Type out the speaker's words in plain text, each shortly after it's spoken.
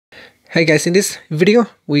Hey guys, in this video,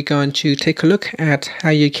 we're going to take a look at how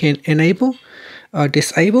you can enable or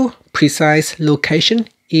disable precise location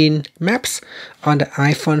in Maps on the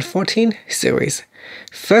iPhone 14 series.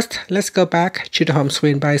 First, let's go back to the home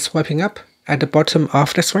screen by swiping up at the bottom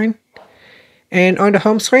of the screen. And on the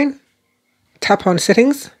home screen, tap on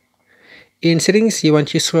Settings. In Settings, you want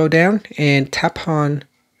to scroll down and tap on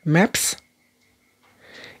Maps.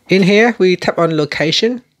 In here, we tap on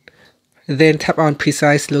Location. Then tap on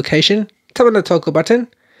Precise Location. Tap on the toggle button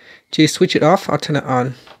to switch it off or turn it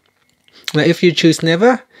on. Now if you choose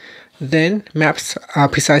Never, then Maps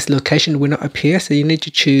Precise Location will not appear, so you need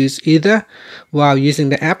to choose either while using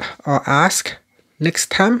the app or ask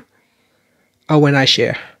next time or when I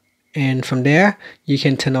share. And from there, you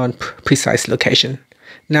can turn on Precise Location.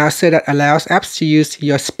 Now so that allows apps to use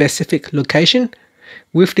your specific location.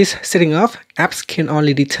 With this setting off, apps can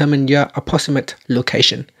only determine your approximate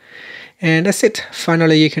location. And that's it.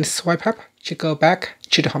 Finally, you can swipe up to go back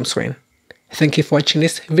to the home screen. Thank you for watching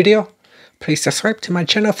this video. Please subscribe to my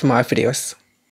channel for more videos.